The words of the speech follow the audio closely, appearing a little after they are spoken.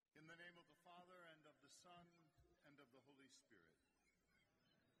Spirit.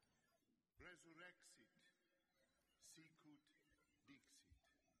 Resurrexit, sicut dixit.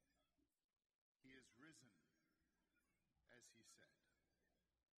 He is risen, as he said.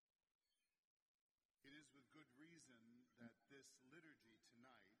 It is with good reason that this liturgy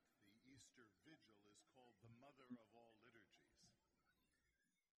tonight, the Easter Vigil, is called the mother of all liturgies.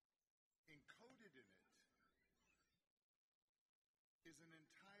 Encoded in it is an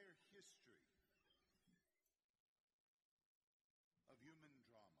entire history of human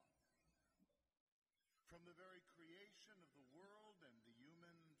drama. From the very creation of the world and the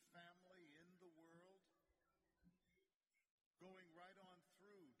human family in the world, going right on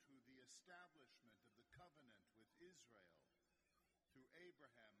through to the establishment of the covenant with Israel through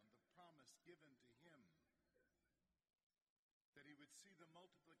Abraham and the promise given to him that he would see the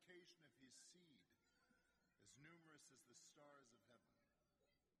multiplication of his seed as numerous as the stars of heaven.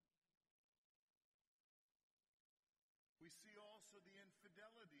 We see also the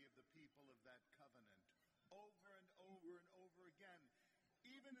infidelity of the people of that covenant over and over and over again,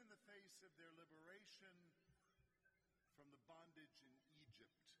 even in the face of their liberation from the bondage in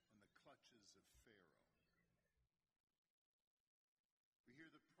Egypt and the clutches of Pharaoh. We hear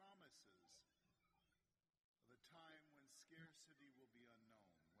the promises of a time when scarcity will be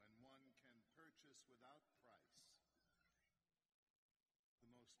unknown, when one can purchase without price the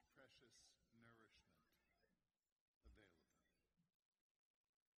most precious nourishment available.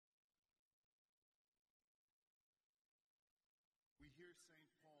 We hear St.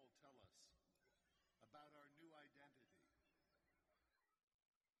 Paul tell us about our new identity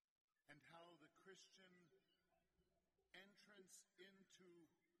and how the Christian entrance into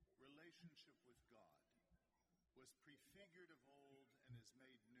relationship with God was prefigured of old and is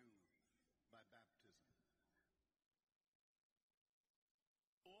made new by baptism.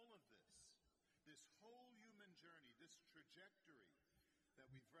 All of this whole human journey, this trajectory that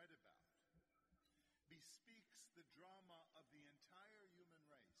we've read about, bespeaks the drama of the entire human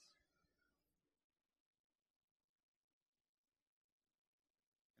race.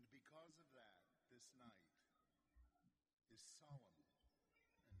 And because of that, this night is solemn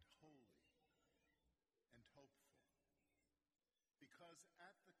and holy and hopeful. Because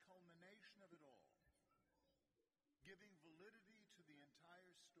at the culmination of it all, giving validity to the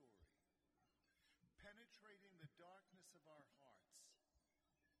entire story, penetrating the darkness of our hearts,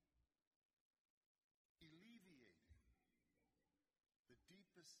 alleviating the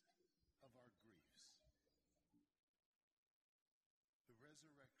deepest of our griefs, the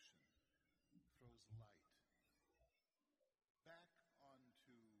resurrection throws light back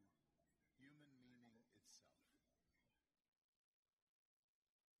onto human meaning itself.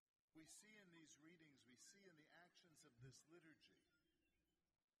 We see in these readings, we see in the actions of this liturgy,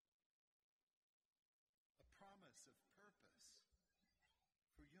 a promise of purpose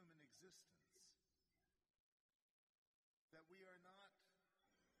for human existence. That we are not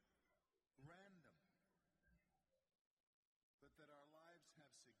random, but that our lives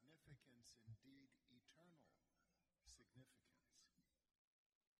have significance, indeed eternal significance.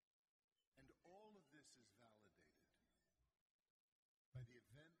 And all of this is validated by the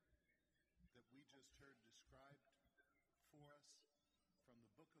event that we just heard described for us from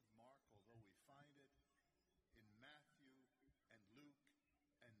the book of Mark, although we find it in Matthew and Luke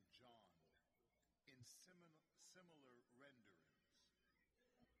and John in similar renderings.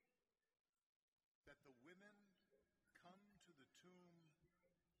 That the women come to the tomb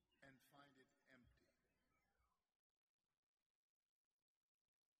and find it empty.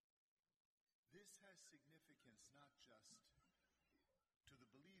 This has significance not just to the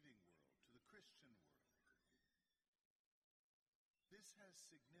believing world, to the Christian world. This has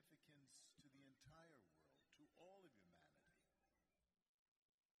significance to the entire world, to all of humanity.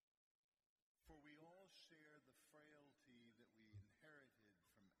 For we all share the frailty that we inherited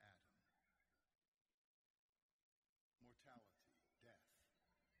from Adam. Mortality, death,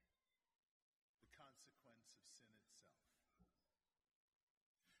 the consequence of sin itself.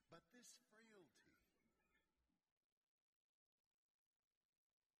 But this frailty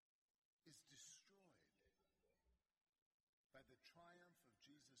is destroyed by the triumph of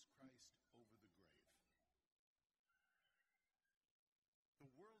Jesus Christ over the grave. The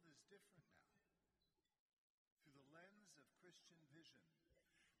world is different now. Through the lens of Christian vision,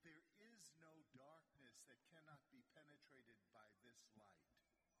 there is no darkness that cannot be penetrated by this light.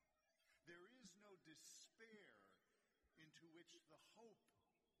 There is no despair into which the hope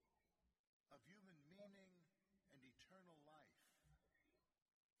of human meaning and eternal life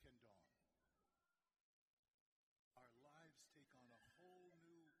can dawn. Our lives take on a whole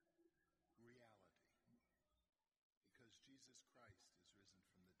new reality because Jesus Christ is risen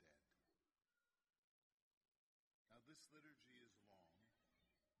from the dead. Now, this liturgy is long,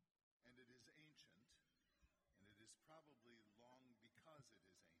 and it is ancient, and it is probably long because it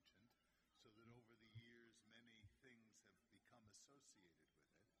is ancient, so that over the years many things have become associated with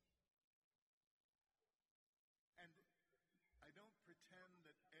it. And I don't pretend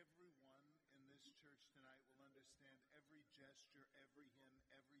that everyone in this church tonight will understand every gesture, every hymn,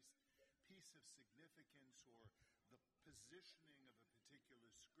 every piece of significance, or the positioning of a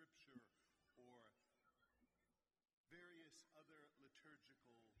particular scripture, or various other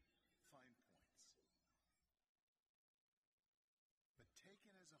liturgical fine points. But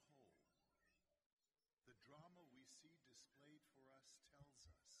taken as a whole, the drama we see displayed for us tells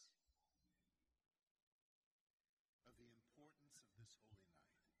us of the importance of this holy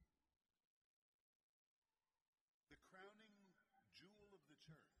night. The crowning jewel of the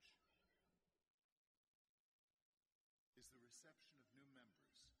church is the reception of new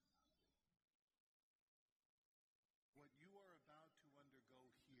members. What you are about to undergo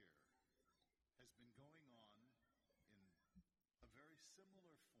here has been going on in a very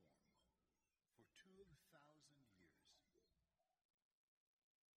similar form for 2,000 years.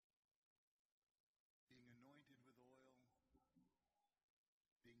 Being anointed with oil,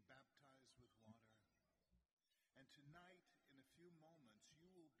 being baptized with water, and tonight, in a few moments, you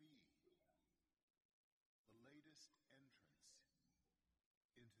will be the latest entrance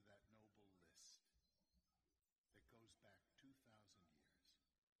into that noble list that goes back 2,000 years.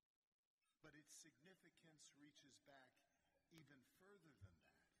 But its significance reaches back even further than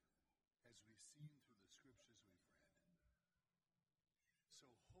that, as we've seen through the scriptures we've read. So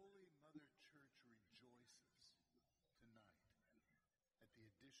Holy Mother Church rejoices tonight at the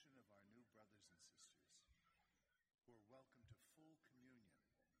addition of our new brothers and sisters who are welcome to full communion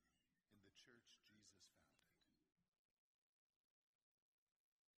in the church Jesus founded.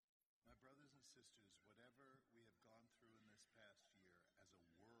 My brothers and sisters, whatever we have gone through in this past year as a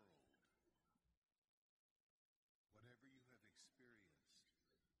world, whatever you have experienced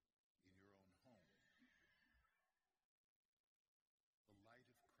in your own home, the light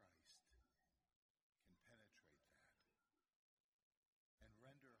of Christ can penetrate that and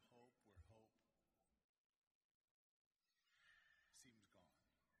render hope where hope seems gone.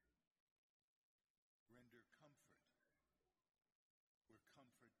 Render comfort where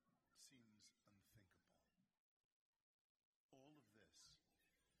comfort seems unthinkable. All of this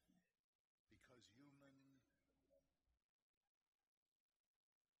because human life has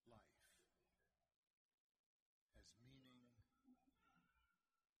meaning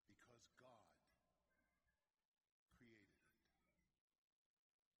because God created it.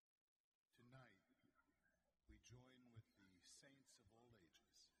 Tonight, we join with the saints of all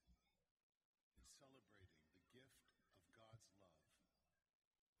ages in celebrating the gift of God's love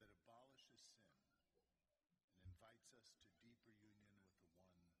that abolishes sin and invites us to deeper union with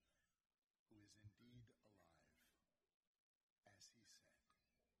the one who is indeed